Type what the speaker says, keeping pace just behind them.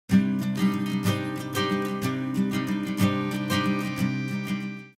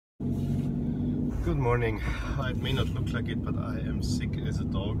morning. It may not look like it, but I am sick as a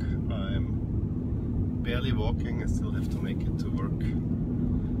dog. I'm barely walking. I still have to make it to work.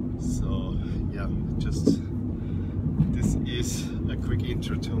 So yeah, this is a quick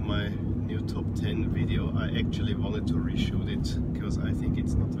intro to my new top 10 video. I actually wanted to reshoot it because I think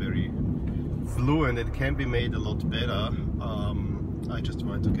it's not very fluent. It can be made a lot better. I just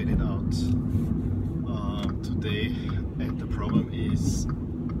wanted to get it out today, and the problem is,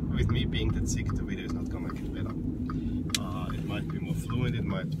 with me being that sick, the video is not gonna get better. It might be more fluent, it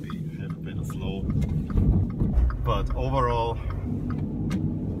might have a better flow, but overall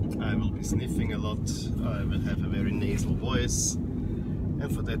I will be sniffing a lot. I will have a very nasal voice,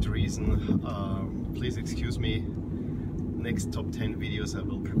 and for that reason, please excuse me. Next top 10 videos I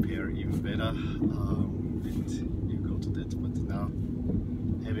will prepare even better, and you go to that. But now,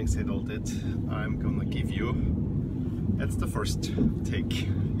 having said all that, I'm gonna give you, that's the first take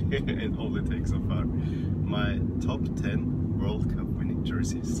and only take so far, my top 10 World Cup winning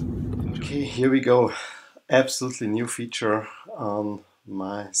jerseys. Enjoy. Okay, here we go. Absolutely new feature on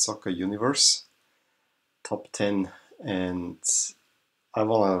my soccer universe. Top 10, and I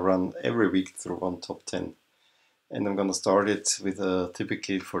want to run every week through one top 10. And I'm gonna start it with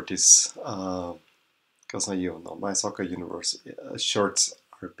typically for this, because you know, my soccer universe, shirts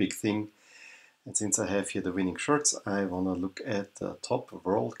are a big thing. And since I have here the winning shirts, I want to look at the top 10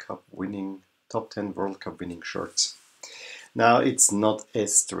 World Cup winning shirts. Now, it's not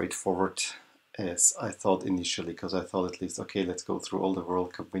as straightforward as I thought initially, because I thought at least, okay, let's go through all the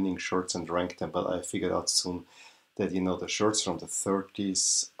World Cup winning shirts and rank them. But I figured out soon that, you know, the shirts from the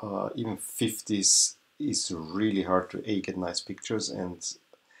 30s, even 50s, is really hard to get nice pictures, and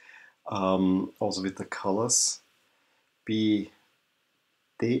also with the colors, they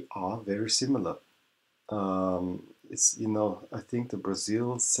are very similar. It's, you know, I think the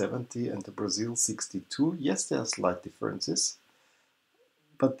Brazil 70 and the Brazil 62, yes, there are slight differences,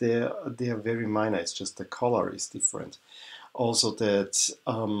 but they are very minor. It's just the color is different. Also that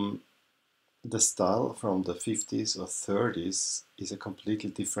the style from the 50s or 30s is a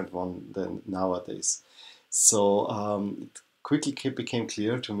completely different one than nowadays. So it quickly became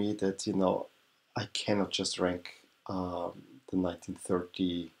clear to me that, you know, I cannot just rank the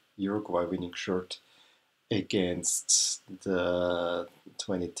 1930 Uruguay winning shirt against the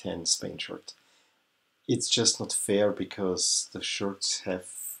 2010 Spain shirt. It's just not fair, because the shirts have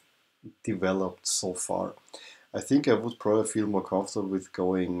developed so far. I think I would probably feel more comfortable with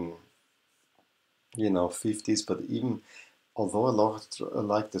going, you know, 50s, but even although I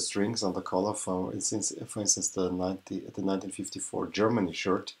like the strings on the collar, for instance the 1954 Germany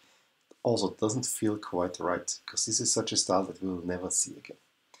shirt also doesn't feel quite right, because this is such a style that we will never see again.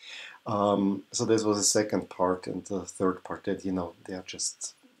 So this was the second part, and the third part, that, you know, they are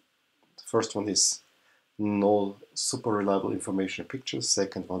just, the first one is no super reliable information pictures,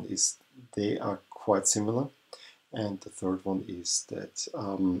 second one is they are quite similar, and the third one is that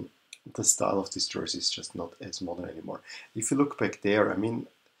the style of this jersey is just not as modern anymore. If you look back there, I mean,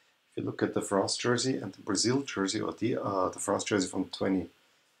 if you look at the France jersey and the Brazil jersey, or the France jersey from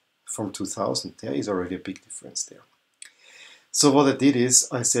 2000, there is already a big difference there. So what I did is,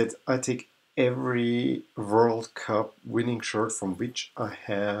 I said, I take every World Cup winning shirt from which I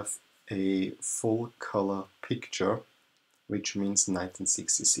have a full color picture, which means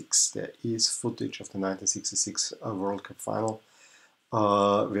 1966. There is footage of the 1966 World Cup final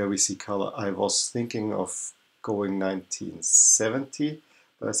where we see color. I was thinking of going 1970,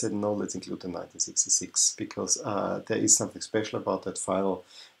 but I said no, let's include the 1966, because there is something special about that final,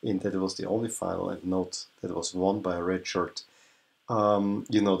 in that it was the only final, and note that it was won by a red shirt.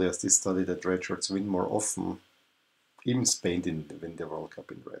 You know, there's this study that red shirts win more often. Even Spain didn't win the World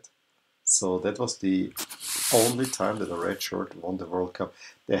Cup in red. So that was the only time that a red shirt won the World Cup.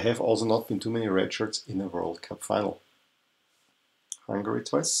 There have also not been too many red shirts in a World Cup final. Hungary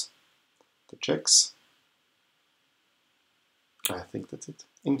twice, the Czechs, I think that's it,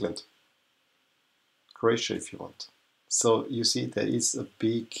 England, Croatia if you want. So you see, there is a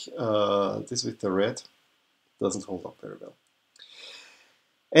big, this with the red doesn't hold up very well.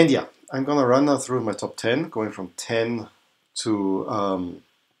 And yeah, I'm gonna run now through my top 10, going from 10 to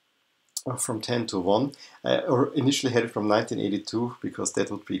 1. I initially had it from 1982, because that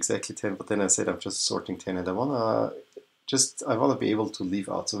would be exactly 10, but then I said I'm just sorting 10, and I wanna be able to leave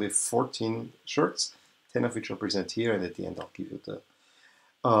out. So we have 14 shirts, 10 of which I'll present here, and at the end I'll give you the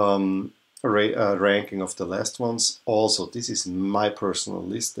ranking of the last ones. Also, this is my personal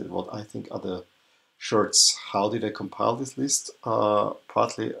list, and what I think are the shirts. How did I compile this list?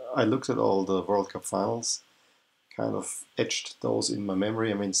 Partly I looked at all the World Cup finals, kind of etched those in my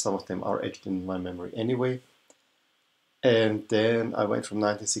memory. I mean, some of them are etched in my memory anyway. And then I went from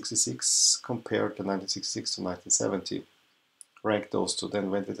 1966, compared the 1966 to 1970, ranked those two,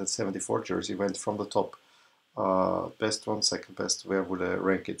 then went with the 74 jersey, went from the top, best one, second best, where would I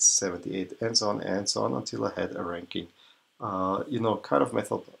rank it, 78, and so on, until I had a ranking, kind of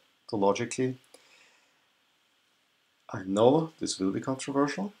methodologically. I know this will be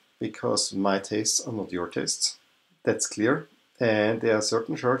controversial, because my tastes are not your tastes, that's clear, and there are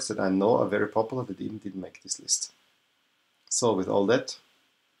certain shirts that I know are very popular that even didn't make this list. So with all that,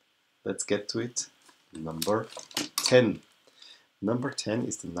 let's get to it. Number 10. Number 10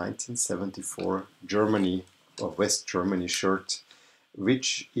 is the 1974 Germany or West Germany shirt,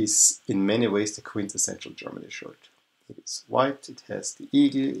 which is in many ways the quintessential Germany shirt. It is white, it has the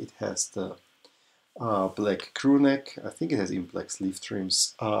eagle, it has the black crew neck, I think it has even black sleeve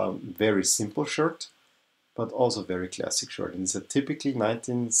trims. Very simple shirt, but also very classic shirt. And it's a typically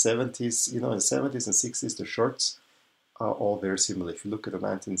 1970s, in the 70s and 60s, the shirts are all very similar. If you look at the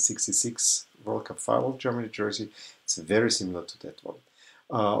 1966 World Cup final Germany jersey, it's very similar to that one.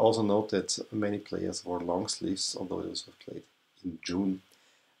 Also note that many players wore long sleeves, although those were played in June.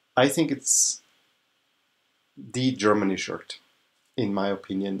 I think it's the Germany shirt, in my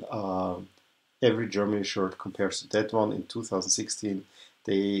opinion. Every Germany shirt compares to that one. In 2016,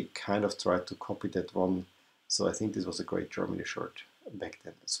 they kind of tried to copy that one. So I think this was a great Germany shirt back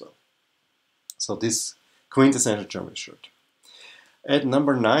then as well. So this quintessential German shirt. At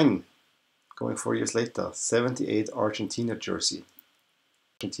number 9, going 4 years later, 78 Argentina jersey.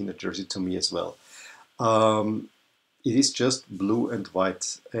 Argentina jersey to me as well. It is just blue and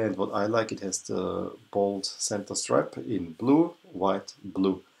white, and what I like, it has the bold center stripe in blue, white,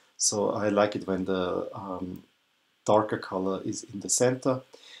 blue. So I like it when the darker color is in the center.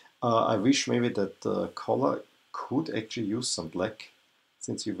 I wish maybe that the collar could actually use some black.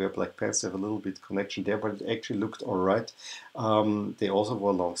 Since you wear black pants, you have a little bit connection there, but it actually looked alright. They also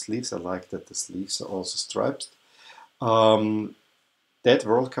wore long sleeves. I like that the sleeves are also striped. That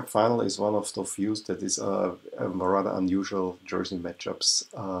World Cup final is one of the few that is a rather unusual jersey matchups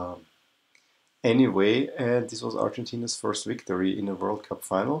anyway, and this was Argentina's first victory in a World Cup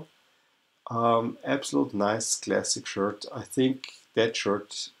final. Absolute nice classic shirt. I think that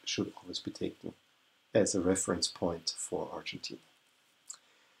shirt should always be taken as a reference point for Argentina.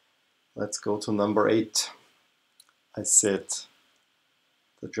 Let's go to number 8. I said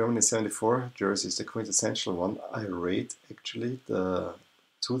the Germany 74 jersey is the quintessential one. I rate actually the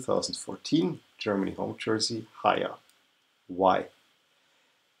 2014 Germany home jersey higher. Why?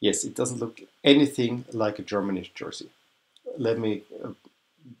 Yes, it doesn't look anything like a Germany jersey.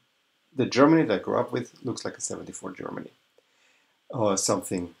 The Germany that I grew up with looks like a 74 Germany, or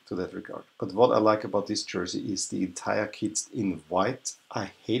something to that regard. But what I like about this jersey is the entire kit in white.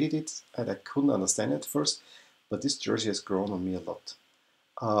 I hated it and I couldn't understand it at first, but this jersey has grown on me a lot.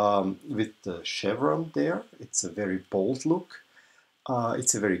 With the chevron there, it's a very bold look.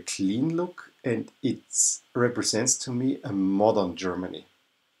 It's a very clean look, and it represents to me a modern Germany.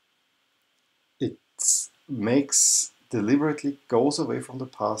 It deliberately goes away from the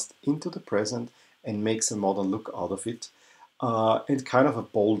past into the present and makes a modern look out of it. And kind of a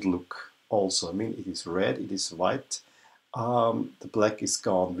bold look also. I mean, it is red, it is white, the black is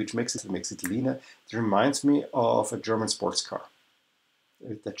gone, which makes it leaner. It reminds me of a German sports car,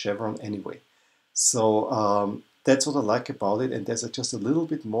 with that chevron anyway. So that's what I like about it, and there's just a little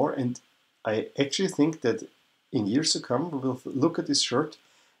bit more, and I actually think that in years to come we will look at this shirt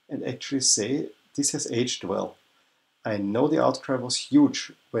and actually say this has aged well. I know the outcry was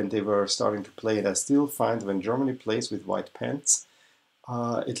huge when they were starting to play, and I still find when Germany plays with white pants,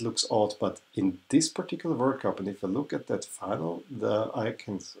 it looks odd. But in this particular World Cup, and if I look at that final, I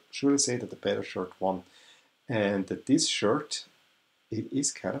can surely say that the better shirt won. And that this shirt, it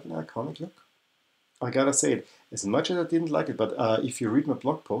is kind of an iconic look. I gotta say it, as much as I didn't like it, but if you read my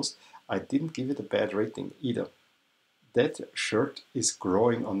blog post, I didn't give it a bad rating either. That shirt is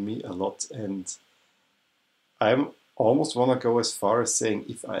growing on me a lot, and I'm almost want to go as far as saying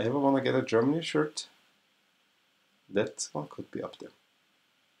if I ever want to get a Germany shirt, that one could be up there.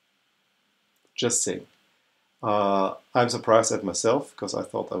 Just saying. I'm surprised at myself because I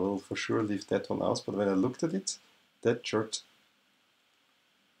thought I will for sure leave that one out, but when I looked at it, that shirt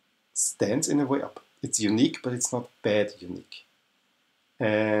stands in a way up. It's unique, but it's not bad unique.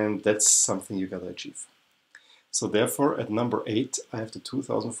 And that's something you gotta achieve. So therefore, at number 8, I have the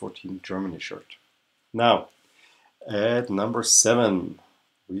 2014 Germany shirt. Now, at number 7,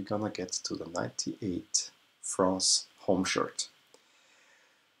 we're gonna get to the 98 France home shirt.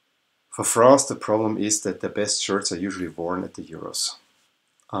 For France, the problem is that the best shirts are usually worn at the Euros.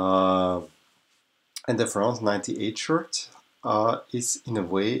 And the France 98 shirt is in a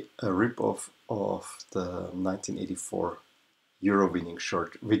way a rip-off of the 1984 Euro winning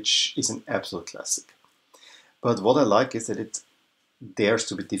shirt, which is an absolute classic. But what I like is that it dares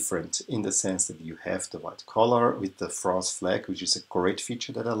to be different in the sense that you have the white collar with the France flag, which is a great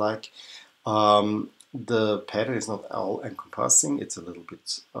feature that I like. The pattern is not all encompassing, it's a little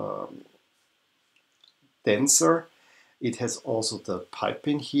bit denser. It has also the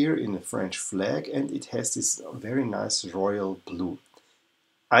piping here in the French flag, and it has this very nice royal blue.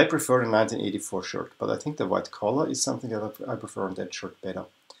 I prefer the 1984 shirt, but I think the white collar is something that I prefer on that shirt better.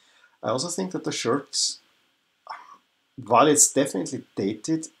 I also think that the shirt, while it's definitely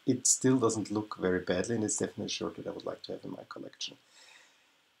dated, it still doesn't look very badly, and it's definitely a shirt that I would like to have in my collection.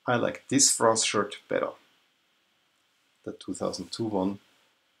 I like this France shirt better, the 2002 one,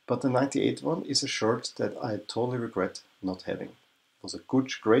 but the 98 one is a shirt that I totally regret not having. It was a good,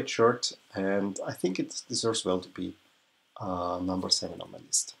 great shirt, and I think it deserves well to be number 7 on my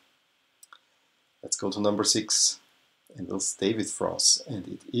list. Let's go to number 6, and we'll stay with France, and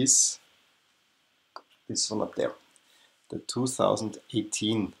it is this one up there, the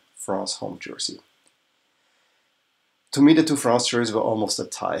 2018 France home jersey. To me, the two France jerseys were almost a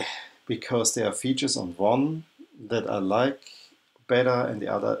tie, because there are features on one that I like better, and the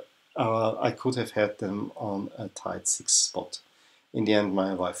other I could have had them on a tied 6th spot. In the end,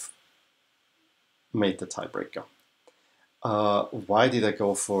 my wife made the tiebreaker. Why did I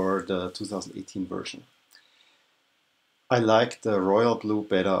go for the 2018 version? I like the royal blue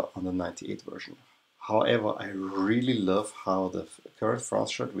better on the 98 version. However, I really love how the current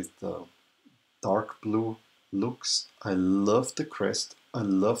France shirt with the dark blue looks. I love the crest. I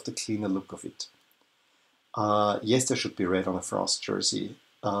love the cleaner look of it. Yes, there should be red on a France jersey,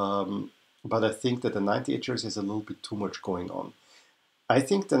 but I think that the 98 jersey has a little bit too much going on. I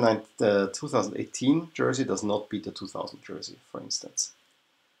think the 2018 jersey does not beat the 2000 jersey, for instance.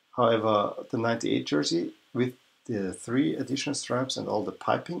 However, the 98 jersey with the 3 additional stripes and all the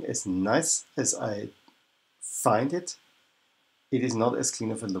piping, as nice as I find it, it is not as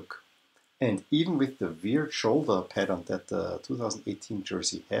clean of a look. And even with the weird shoulder pattern that the 2018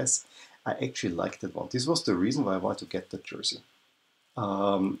 jersey has, I actually liked that one. This was the reason why I wanted to get the jersey.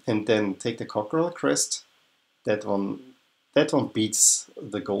 And then take the cockerel crest. That one beats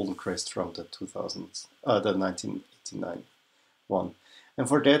the golden crest from the 1989 one. And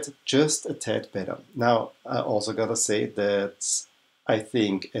for that, just a tad better. Now, I also gotta say that I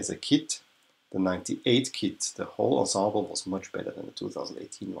think as a kit, the 98 kit, the whole ensemble was much better than the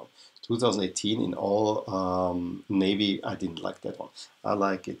 2018 one. 2018 in all navy, I didn't like that one. I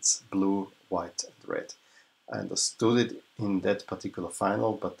like it blue, white, and red. I understood it in that particular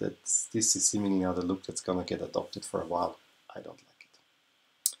final, but this is seemingly now the look that's gonna get adopted for a while. I don't like it.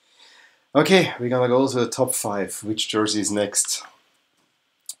 Okay, we're gonna go to the top 5. Which jersey is next?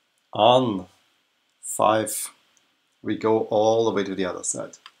 On 5, we go all the way to the other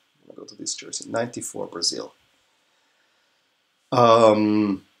side. I'm gonna go to this jersey, 94 Brazil.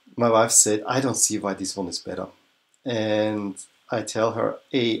 My wife said, I don't see why this one is better. And I tell her,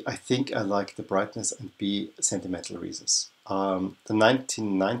 A, I think I like the brightness, and B, sentimental reasons. The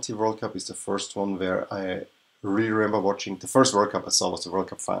 1990 World Cup is the first one where I really remember watching. The first World Cup I saw was the World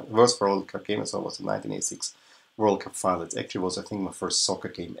Cup final. The first World Cup game I saw was the 1986 World Cup final. It actually was, I think, my first soccer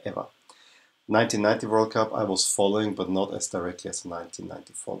game ever. 1990 World Cup I was following, but not as directly as the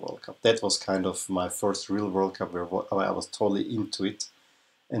 1994 World Cup. That was kind of my first real World Cup where I was totally into it.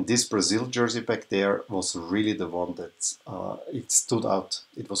 And this Brazil jersey back there was really the one that it stood out.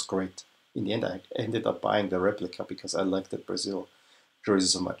 It was great. In the end, I ended up buying the replica because I liked that Brazil jersey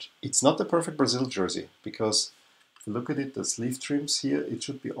so much. It's not the perfect Brazil jersey because if you look at it, the sleeve trims here, it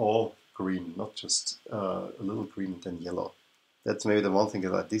should be all green, not just a little green and then yellow. That's maybe the one thing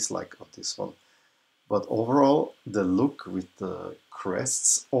that I dislike of this one. But overall, the look with the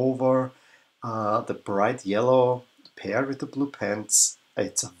crests over, the bright yellow paired with the blue pants,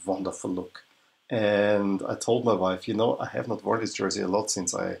 it's a wonderful look. And I told my wife, you know, I have not worn this jersey a lot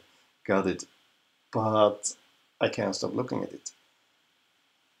since I got it, but I can't stop looking at it.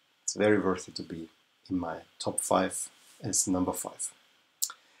 It's very worth it to be in my top 5 as number 5.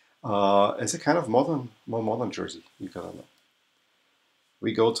 As a kind of more modern jersey, you gotta know.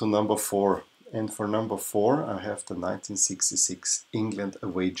 We go to number 4, and for number 4 I have the 1966 England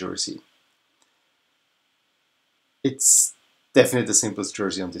away jersey. It's definitely the simplest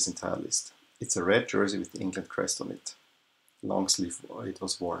jersey on this entire list. It's a red jersey with the England crest on it. Long sleeve, it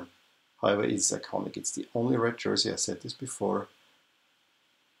was worn. However, it's iconic. It's the only red jersey, I said this before,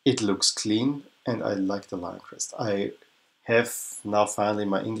 It looks clean, and I like the lion crest. I have now finally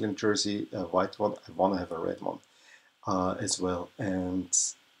my England jersey, a white one. I want to have a red one as well. And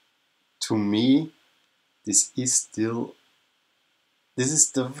to me, this is the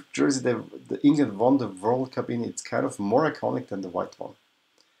jersey that the England won the World Cup in. It's kind of more iconic than the white one,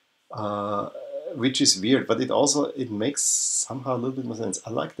 uh, which is weird, but it makes somehow a little bit more sense.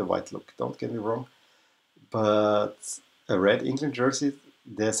 I like the white look. Don't get me wrong, but a red England jersey,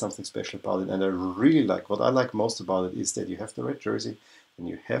 there's something special about it, and I really like. What I like most about it is that you have the red jersey, and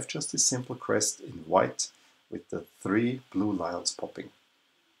you have just this simple crest in white with the 3 blue lions popping.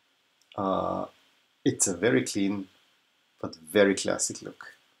 It's a very clean but very classic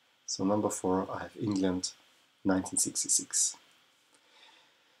look. So number 4, I have England 1966.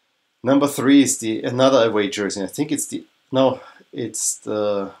 Number 3 is another away jersey. I think it's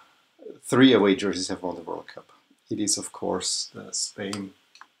the 3 away jerseys have won the World Cup. It is, of course, the Spain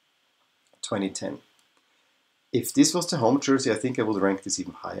 2010. If this was the home jersey, I think I would rank this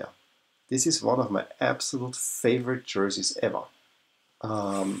even higher. This is one of my absolute favorite jerseys ever.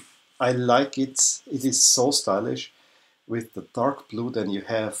 I like it. It is so stylish. With the dark blue, then you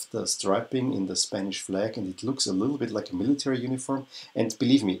have the striping in the Spanish flag, and it looks a little bit like a military uniform. And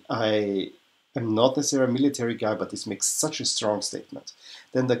believe me, I am not necessarily a military guy, but this makes such a strong statement.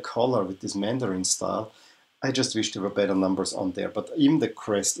 Then the collar with this Mandarin style, I just wish there were better numbers on there. But even the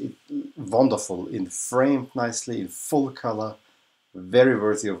crest, wonderful, framed nicely, in full color, very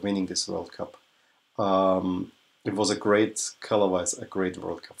worthy of winning this World Cup. It was a great, color-wise, a great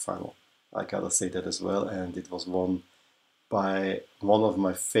World Cup final. I gotta say that as well, and it was won by one of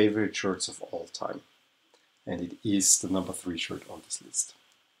my favorite shirts of all time. And it is the number 3 shirt on this list.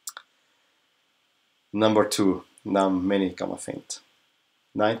 Number 2, now many gonna faint.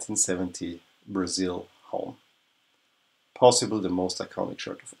 1970 Brazil home. Possibly the most iconic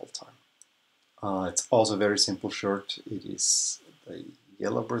shirt of all time. It's also a very simple shirt. It is the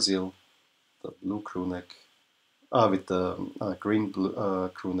yellow Brazil, the blue crew neck, with the green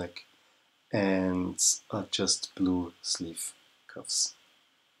crew neck, and just blue sleeve cuffs.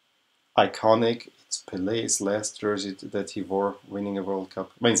 Iconic. It's Pelé's last jersey that he wore winning a World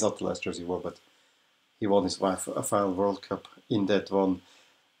Cup. I mean, it's not the last jersey he wore, but he won his final World Cup in that one.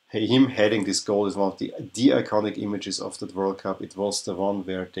 Him heading this goal is one of the iconic images of that World Cup. It was the one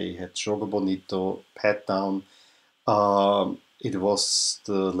where they had Jogo Bonito pat down. It was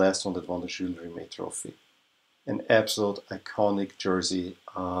the last one that won the Jules Rimet trophy. An absolute iconic jersey.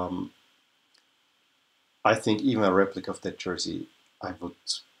 I think even a replica of that jersey I would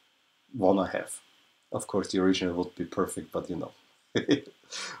wanna have. Of course, the original would be perfect, but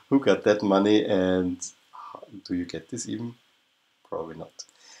who got that money, and do you get this even? Probably not.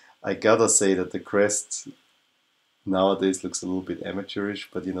 I gotta say that the crest nowadays looks a little bit amateurish,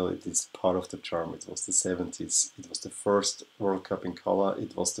 but it is part of the charm. It was the 70s. It was the first World Cup in color.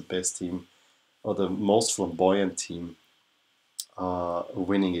 It was the best team, or the most flamboyant team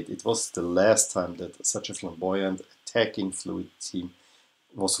winning it. It was the last time that such a flamboyant, attacking, fluid team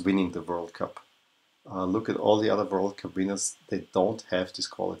was winning the World Cup. Look at all the other World Cup winners. They don't have this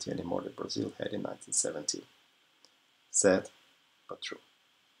quality anymore that Brazil had in 1970. Sad, but true.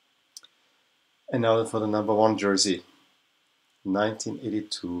 And now for the number 1 jersey.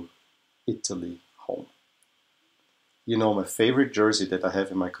 1982 Italy home. My favorite jersey that I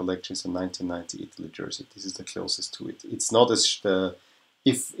have in my collection is a 1990 Italy jersey. This is the closest to it. It's not as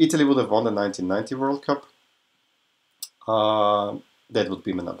if Italy would have won the 1990 World Cup, that would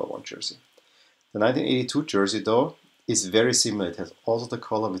be my number 1 jersey. The 1982 jersey, though, is very similar. It has also the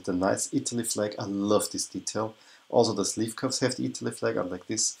collar with the nice Italy flag. I love this detail. Also, the sleeve cuffs have the Italy flag, unlike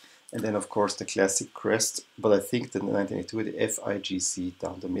this. And then, of course, the classic crest. But I think that in 1982, the FIGC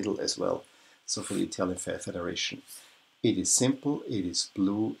down the middle as well. So for the Italian Federation. It is simple, it is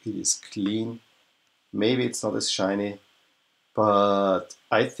blue, it is clean. Maybe it's not as shiny, but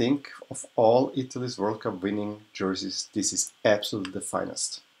I think of all Italy's World Cup winning jerseys, this is absolutely the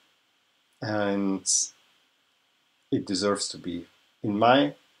finest. And it deserves to be in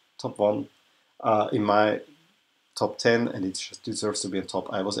my top 1, in my top 10, and it just deserves to be on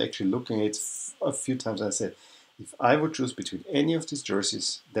top. I was actually looking at it a few times and I said, if I would choose between any of these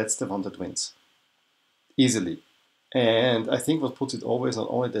jerseys, that's the one that wins. Easily. And I think what puts it over is not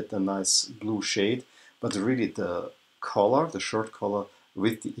only the nice blue shade, but really the collar, the shirt collar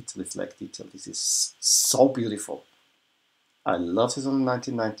with the Italy flag detail. This is so beautiful. I love this on the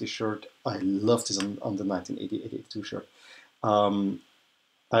 1990 shirt. I love this on the 1982 shirt. I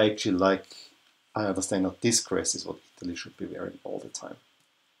understand that this crest is what Italy should be wearing all the time.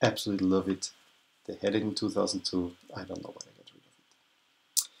 Absolutely love it. They had it in 2002. I don't know why they got rid of it.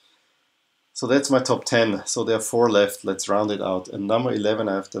 So that's my top 10. So there are 4 left. Let's round it out. And number 11,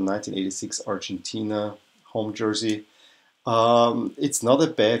 I have the 1986 Argentina home jersey. It's not a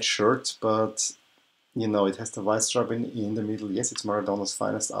bad shirt, but you know, it has the white stripe in the middle. Yes, it's Maradona's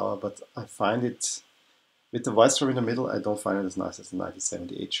finest hour, but I find it, with the white stripe in the middle, I don't find it as nice as the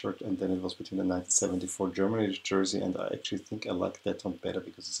 1978 shirt. And then it was between the 1974 Germany jersey, and I actually think I like that one better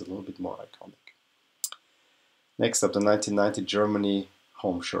because it's a little bit more iconic. Next up, the 1990 Germany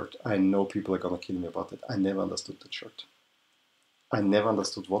home shirt. I know people are gonna kill me about it. I never understood that shirt. I never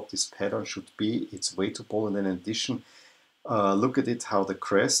understood what this pattern should be. It's way too bold, and then in addition, look at it, how the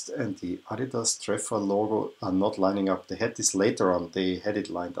crest and the Adidas Treffer logo are not lining up. They had this later on, they had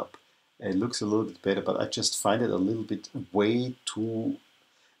it lined up. It looks a little bit better, but I just find it a little bit way too...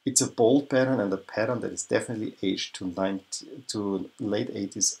 It's a bold pattern, and a pattern that is definitely aged to late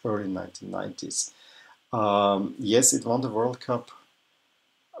 80s, early 1990s. Yes, it won the World Cup,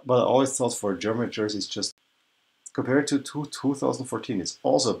 but I always thought for a German jersey, it's just, compared to 2014, it's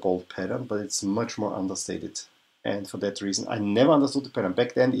also a bold pattern, but it's much more understated. And for that reason, I never understood the pattern.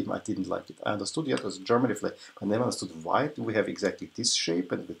 Back then, even I didn't like it. I understood it was a Germany flag, but I never understood why do we have exactly this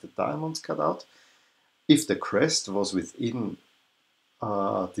shape and with the diamonds cut out. If the crest was within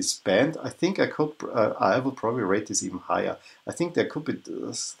this band, I think I could. I would probably rate this even higher. I think there could be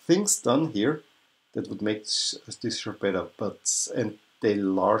things done here that would make this shirt better. And they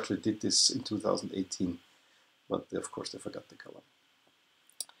largely did this in 2018, but of course they forgot the color.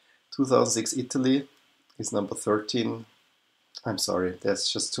 2006 Italy is number 13. I'm sorry, there's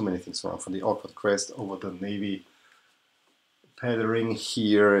just too many things wrong. From the awkward crest over the navy patterning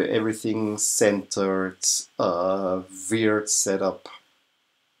here, everything centered, weird setup.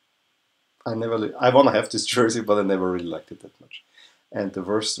 I want to have this jersey, but I never really liked it that much. And the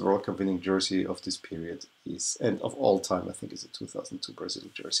worst World Cup winning jersey of this period is, and of all time, I think, is a 2002 Brazil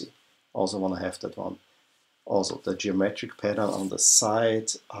jersey. Also want to have that one. Also, the geometric pattern on the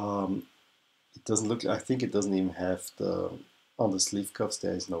side. It doesn't look. I think it doesn't even have on the sleeve cuffs.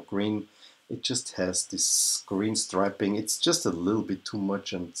 There is no green. It just has this green striping. It's just a little bit too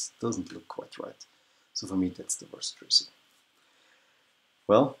much and it doesn't look quite right. So for me, that's the worst jersey.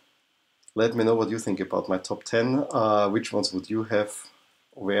 Well, let me know what you think about my top 10. Which ones would you have?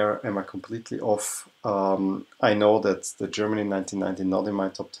 Where am I completely off? I know that the Germany 1990 not in my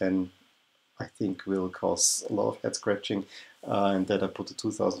top 10, I think will cause a lot of head scratching, and that I put the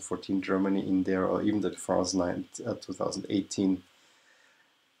 2014 Germany in there, or even the France 2018.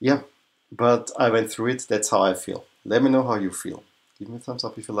 Yeah, but I went through it. That's how I feel. Let me know how you feel. Give me a thumbs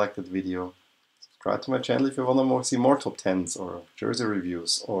up if you liked that video. Subscribe to my channel if you want to see more top 10s or jersey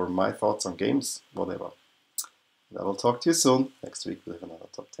reviews or my thoughts on games, whatever. And I will talk to you soon. Next week we'll have another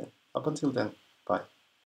top 10. Up until then, bye.